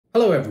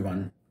Hello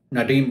everyone,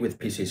 Nadeem with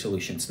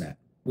PC.Solutions.Net.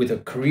 With a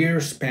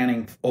career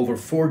spanning over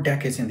 4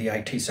 decades in the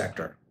IT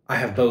sector, I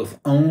have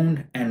both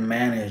owned and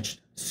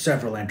managed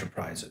several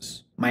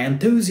enterprises. My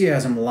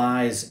enthusiasm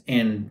lies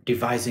in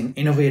devising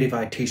innovative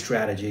IT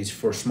strategies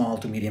for small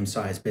to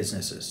medium-sized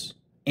businesses.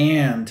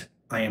 And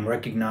I am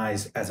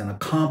recognized as an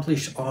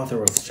accomplished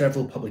author of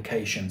several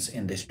publications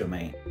in this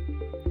domain.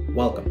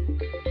 Welcome.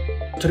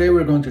 Today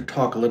we're going to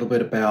talk a little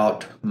bit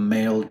about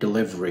mail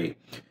delivery.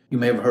 You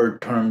may have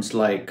heard terms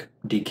like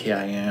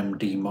DKIM,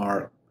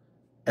 DMARC,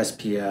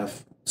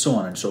 SPF, so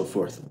on and so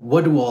forth.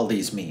 What do all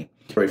these mean?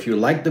 If you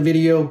like the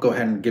video, go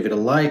ahead and give it a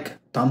like,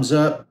 thumbs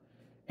up,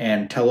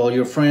 and tell all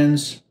your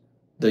friends.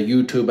 The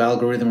YouTube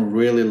algorithm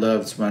really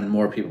loves when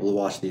more people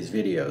watch these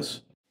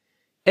videos.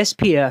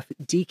 SPF,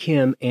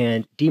 DKIM,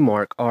 and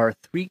DMARC are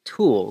three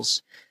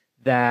tools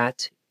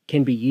that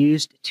can be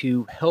used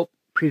to help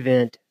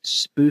prevent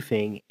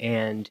spoofing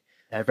and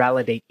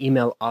validate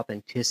email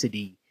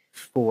authenticity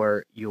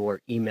for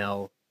your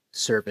email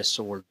service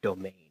or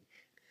domain.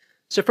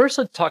 So first,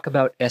 let's talk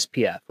about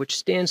SPF, which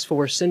stands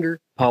for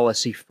Sender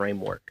Policy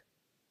Framework.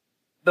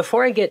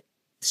 Before I get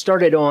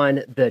started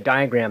on the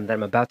diagram that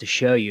I'm about to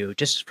show you,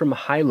 just from a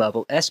high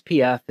level,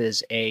 SPF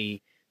is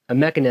a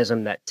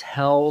mechanism that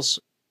tells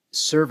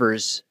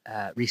servers,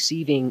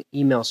 receiving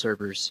email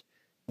servers,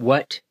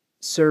 what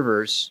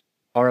servers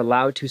are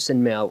allowed to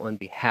send mail on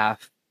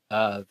behalf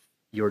of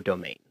your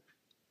domain.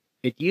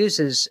 It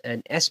uses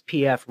an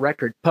SPF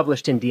record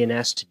published in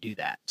DNS to do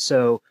that.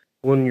 So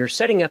when you're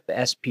setting up the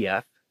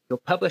SPF, you'll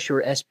publish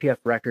your SPF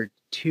record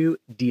to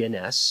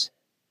DNS,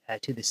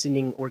 to the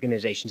sending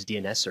organization's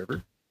DNS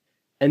server.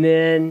 And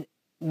then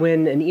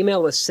when an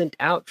email is sent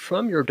out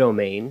from your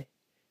domain,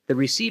 the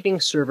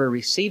receiving server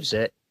receives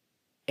it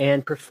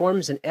and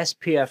performs an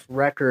SPF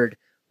record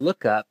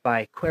lookup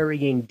by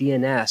querying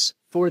DNS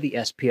for the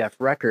SPF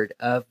record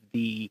of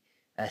the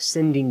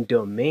sending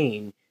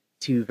domain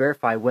to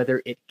verify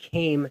whether it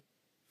came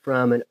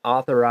from an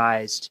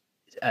authorized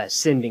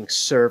sending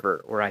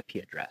server or IP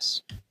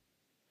address.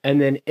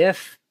 And then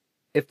if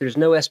there's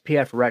no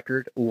SPF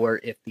record, or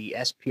if the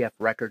SPF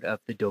record of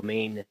the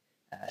domain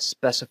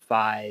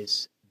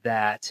specifies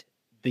that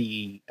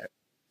the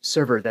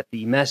server that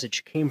the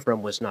message came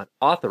from was not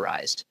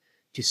authorized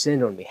to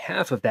send on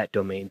behalf of that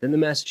domain, then the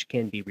message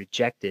can be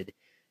rejected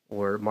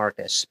or marked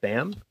as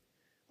spam.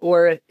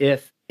 Or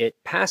if it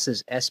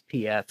passes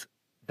SPF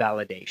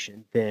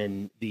validation,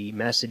 then the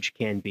message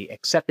can be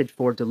accepted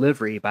for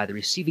delivery by the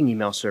receiving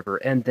email server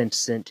and then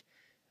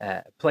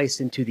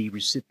placed into the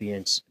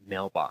recipient's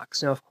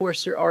mailbox. Now, of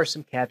course, there are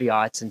some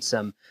caveats and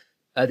some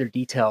other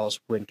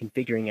details when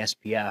configuring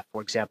SPF.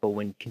 For example,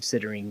 when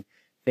considering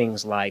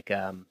things like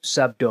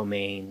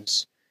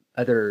subdomains,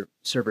 other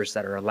servers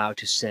that are allowed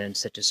to send,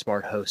 such as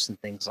smart hosts and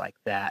things like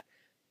that.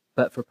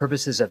 But for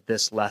purposes of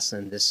this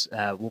lesson, this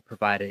will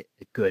provide a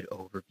good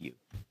overview.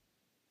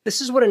 This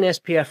is what an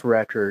SPF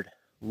record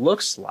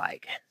looks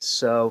like.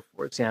 So,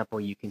 for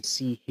example, you can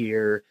see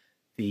here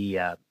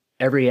the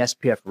every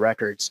SPF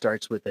record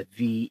starts with a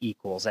V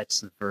equals.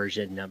 That's the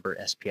version number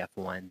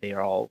SPF1.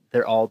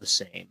 They're all the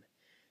same.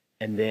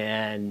 And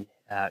then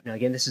now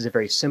again, this is a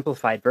very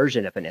simplified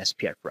version of an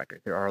SPF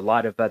record. There are a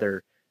lot of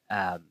other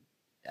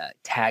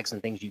tags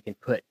and things you can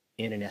put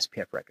in an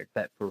SPF record,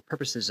 but for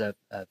purposes of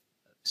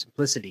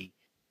simplicity,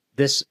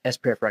 this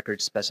SPF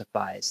record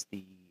specifies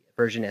the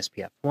version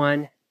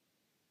SPF1,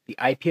 the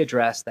IP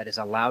address that is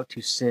allowed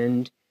to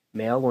send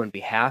mail on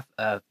behalf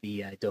of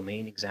the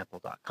domain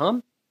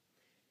example.com,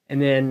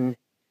 and then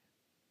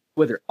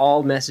whether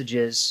all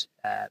messages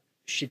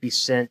should be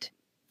sent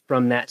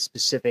from that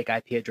specific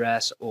IP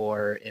address,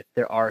 or if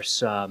there are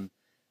some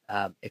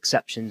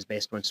exceptions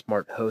based on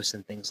smart hosts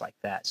and things like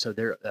that. So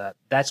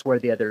that's where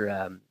there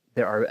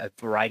are a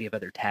variety of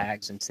other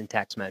tags and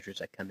syntax measures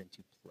that come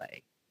into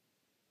play.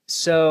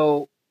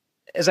 So,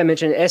 as I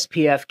mentioned,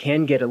 SPF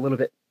can get a little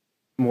bit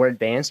more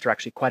advanced, or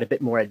actually quite a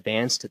bit more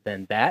advanced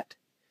than that.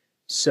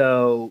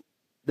 So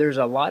there's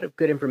a lot of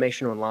good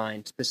information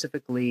online.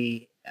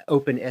 Specifically,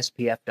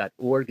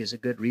 openspf.org is a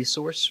good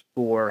resource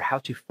for how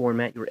to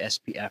format your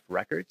SPF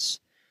records.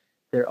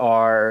 There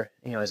are,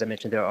 as I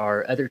mentioned, there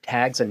are other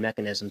tags and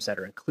mechanisms that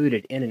are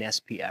included in an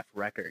SPF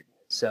record.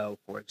 So,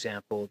 for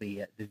example,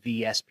 the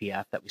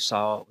VSPF that we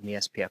saw in the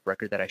SPF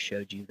record that I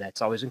showed you,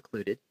 that's always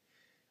included.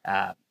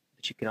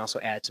 But you can also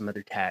add some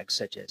other tags,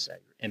 such as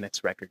your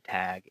MX record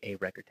tag, A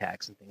record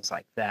tags, and things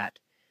like that.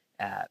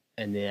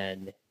 And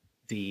then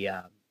the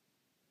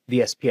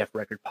SPF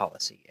record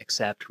policy: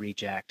 accept,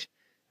 reject,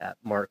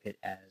 mark it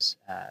as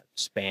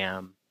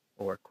spam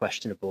or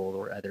questionable,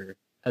 or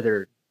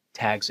other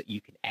tags that you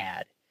can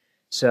add.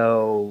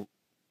 So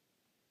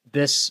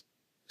this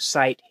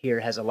site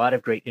here has a lot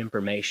of great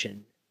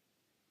information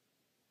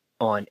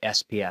on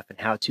SPF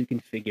and how to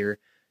configure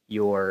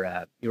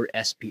your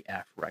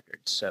SPF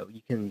records. So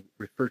you can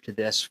refer to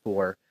this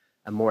for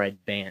a more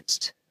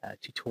advanced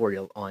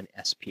tutorial on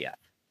SPF.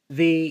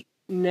 The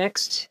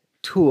next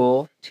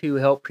tool to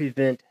help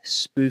prevent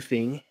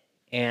spoofing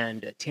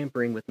and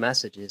tampering with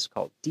messages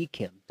called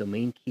DKIM,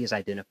 Domain Keys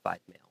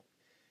Identified Mail.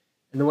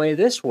 And the way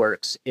this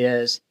works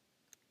is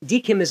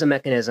DKIM is a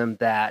mechanism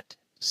that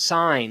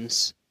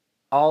signs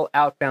all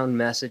outbound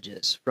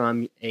messages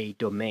from a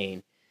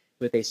domain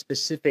with a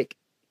specific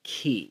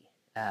key,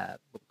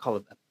 we'll call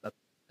it a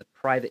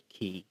private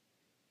key,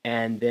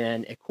 and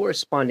then a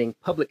corresponding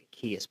public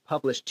key is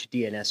published to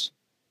DNS,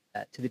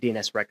 to the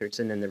DNS records,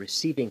 and then the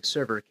receiving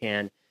server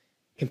can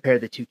compare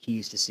the two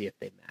keys to see if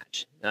they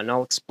match. And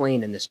I'll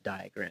explain in this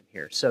diagram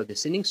here. So the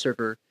sending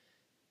server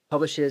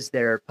publishes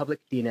their public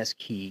DNS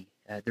key,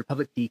 their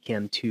public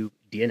DKIM to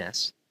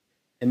DNS,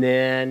 and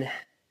then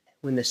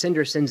when the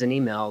sender sends an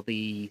email,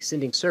 the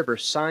sending server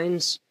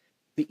signs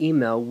the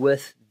email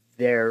with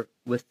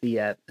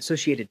the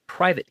associated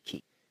private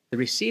key. The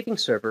receiving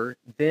server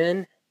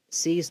then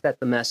sees that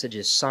the message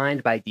is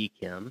signed by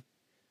DKIM,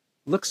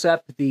 looks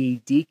up the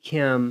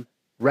DKIM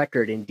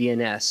record in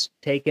DNS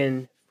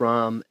taken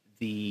from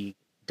the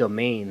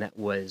domain that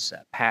was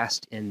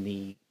passed in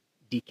the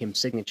DKIM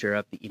signature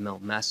of the email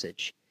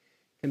message,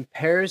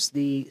 compares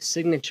the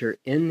signature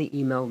in the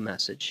email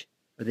message,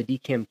 or the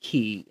DKIM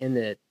key in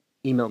the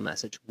email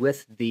message,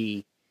 with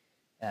the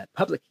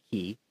public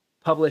key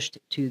published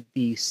to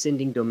the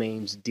sending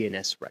domain's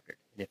DNS record.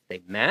 And if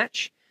they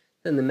match,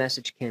 then the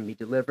message can be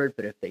delivered.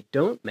 But if they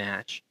don't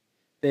match,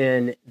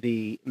 then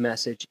the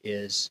message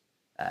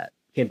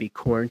can be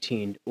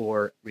quarantined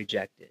or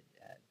rejected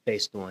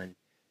based on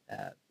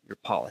your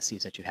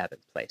policies that you have in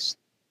place.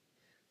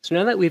 So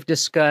now that we've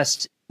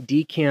discussed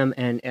DKIM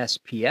and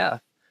SPF,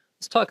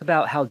 let's talk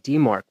about how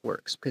DMARC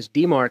works, because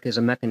DMARC is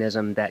a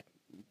mechanism that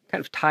kind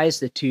of ties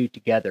the two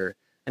together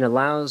and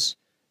allows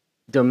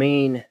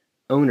domain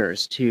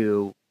owners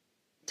to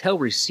tell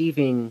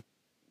receiving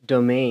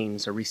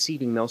domains or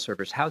receiving mail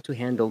servers how to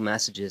handle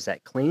messages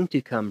that claim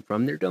to come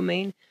from their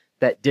domain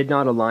that did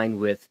not align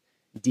with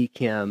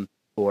DKIM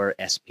or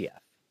SPF.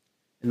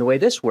 And the way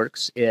this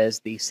works is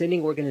the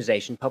sending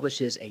organization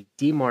publishes a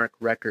DMARC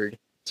record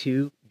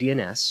to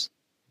DNS.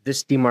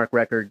 This DMARC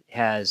record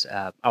has,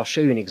 I'll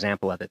show you an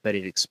example of it, but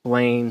it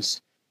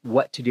explains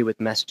what to do with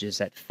messages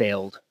that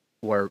failed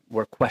or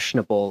were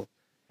questionable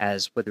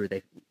as whether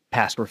they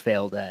passed or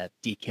failed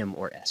DKIM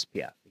or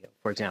SPF.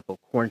 For example,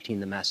 quarantine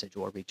the message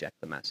or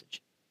reject the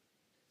message.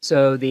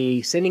 So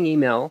the sending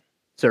email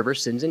server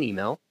sends an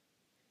email,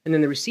 and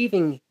then the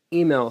receiving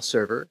email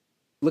server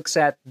looks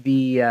at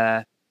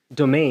the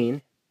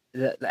domain,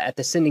 at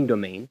the sending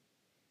domain,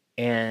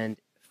 and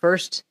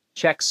first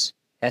checks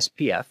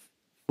SPF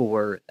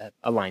for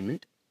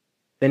alignment.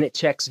 Then it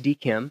checks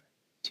DKIM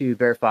to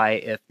verify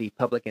if the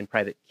public and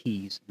private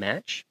keys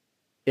match,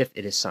 if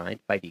it is signed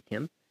by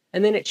DKIM.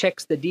 And then it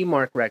checks the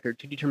DMARC record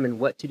to determine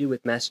what to do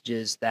with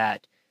messages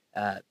that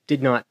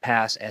did not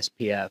pass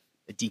SPF,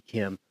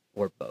 DKIM,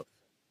 or both.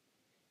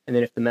 And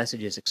then if the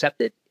message is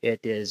accepted, it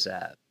is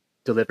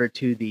delivered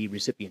to the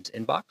recipient's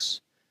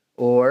inbox,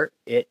 or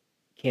it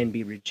can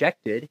be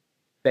rejected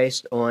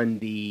based on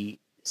the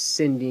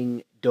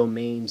sending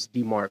domain's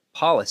DMARC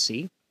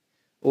policy,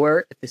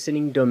 or if the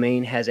sending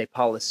domain has a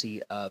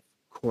policy of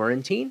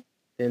quarantine,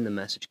 then the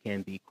message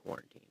can be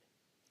quarantined.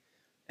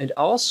 And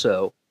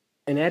also,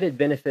 an added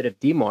benefit of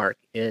DMARC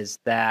is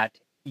that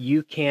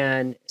you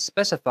can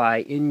specify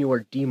in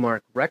your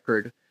DMARC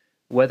record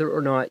whether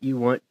or not you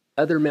want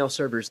other mail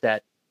servers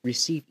that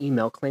receive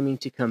email claiming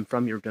to come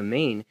from your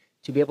domain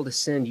to be able to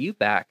send you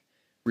back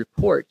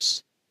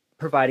reports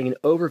providing an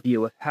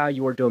overview of how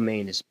your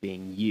domain is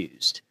being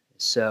used.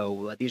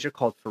 So these are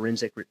called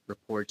forensic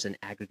reports and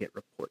aggregate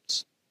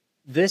reports.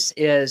 This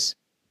is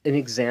an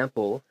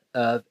example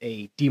of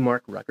a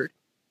DMARC record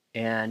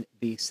and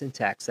the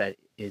syntax that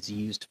is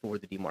used for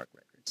the DMARC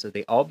record. So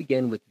they all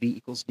begin with V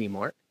equals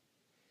DMARC.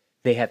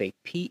 They have a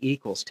P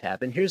equals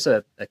tab, and here's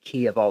a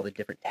key of all the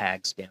different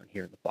tags down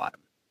here in the bottom.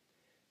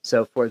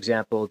 So for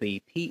example,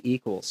 the P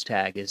equals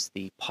tag is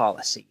the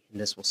policy, and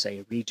this will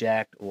say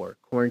reject or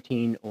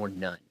quarantine or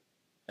none.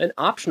 An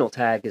optional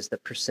tag is the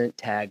 %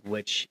 tag,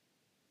 which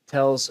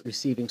tells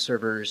receiving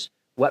servers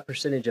what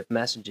percentage of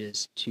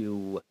messages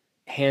to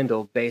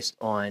handle based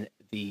on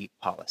the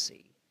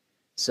policy.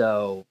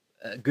 So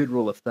a good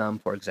rule of thumb,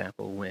 for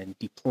example, when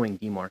deploying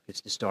DMARC is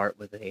to start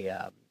with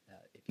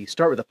if you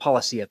start with a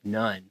policy of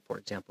none, for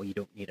example, you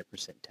don't need a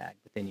 % tag.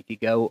 But then if you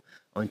go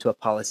onto a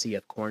policy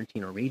of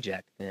quarantine or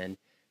reject, then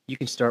you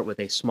can start with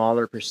a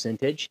smaller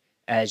percentage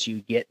as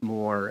you get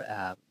more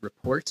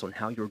reports on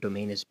how your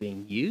domain is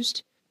being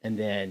used. And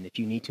then if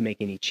you need to make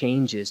any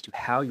changes to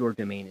how your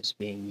domain is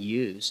being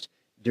used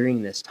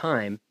during this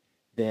time,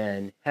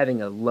 then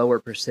having a lower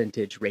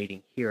percentage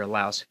rating here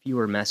allows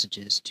fewer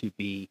messages to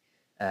be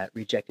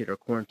rejected or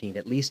quarantined,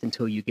 at least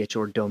until you get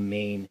your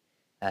domain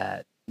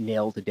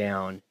nailed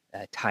down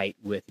tight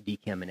with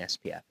DKIM and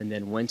SPF. And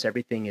then once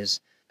everything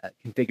is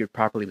configured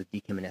properly with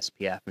DKIM and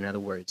SPF, in other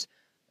words,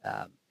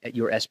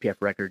 your SPF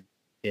record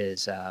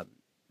is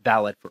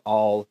valid for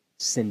all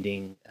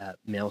sending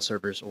mail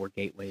servers or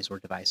gateways or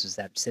devices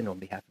that send on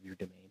behalf of your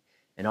domain,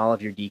 and all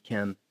of your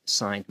DKIM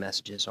signed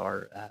messages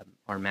are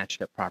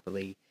matched up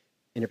properly,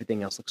 and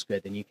everything else looks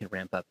good, then you can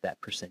ramp up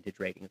that percentage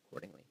rating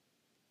accordingly.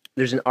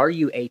 There's an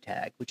RUA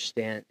tag, which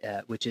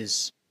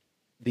is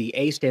The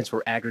A stands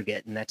for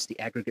aggregate, and that's the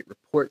aggregate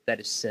report that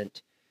is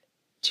sent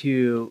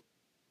to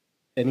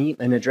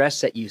an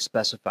address that you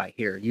specify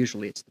here.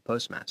 Usually it's the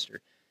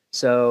postmaster.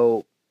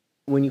 So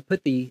when you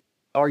put the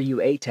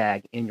RUA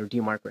tag in your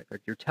DMARC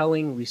record, you're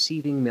telling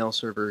receiving mail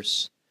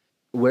servers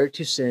where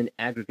to send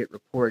aggregate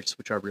reports,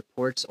 which are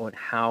reports on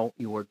how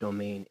your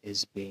domain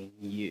is being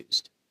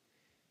used.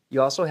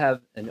 You also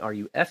have an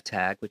RUF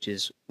tag, which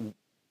is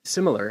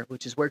similar,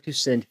 which is where to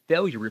send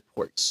failure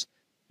reports.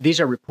 These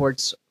are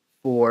reports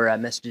for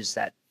messages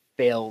that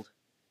failed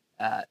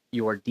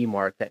your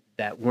DMARC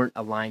that weren't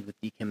aligned with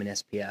DKIM and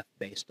SPF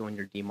based on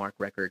your DMARC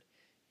record.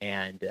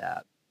 And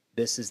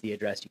this is the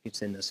address you can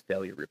send those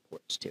failure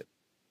reports to.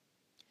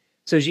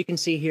 So as you can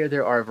see here,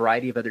 there are a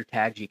variety of other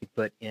tags you can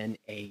put in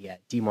a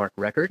DMARC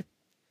record.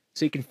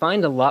 So you can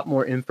find a lot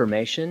more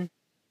information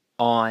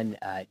on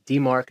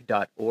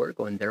DMARC.org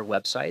on their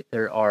website.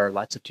 There are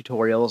lots of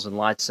tutorials and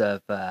lots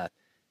of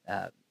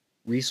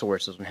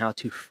resources on how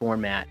to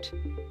format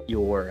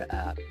your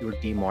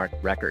DMARC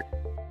record.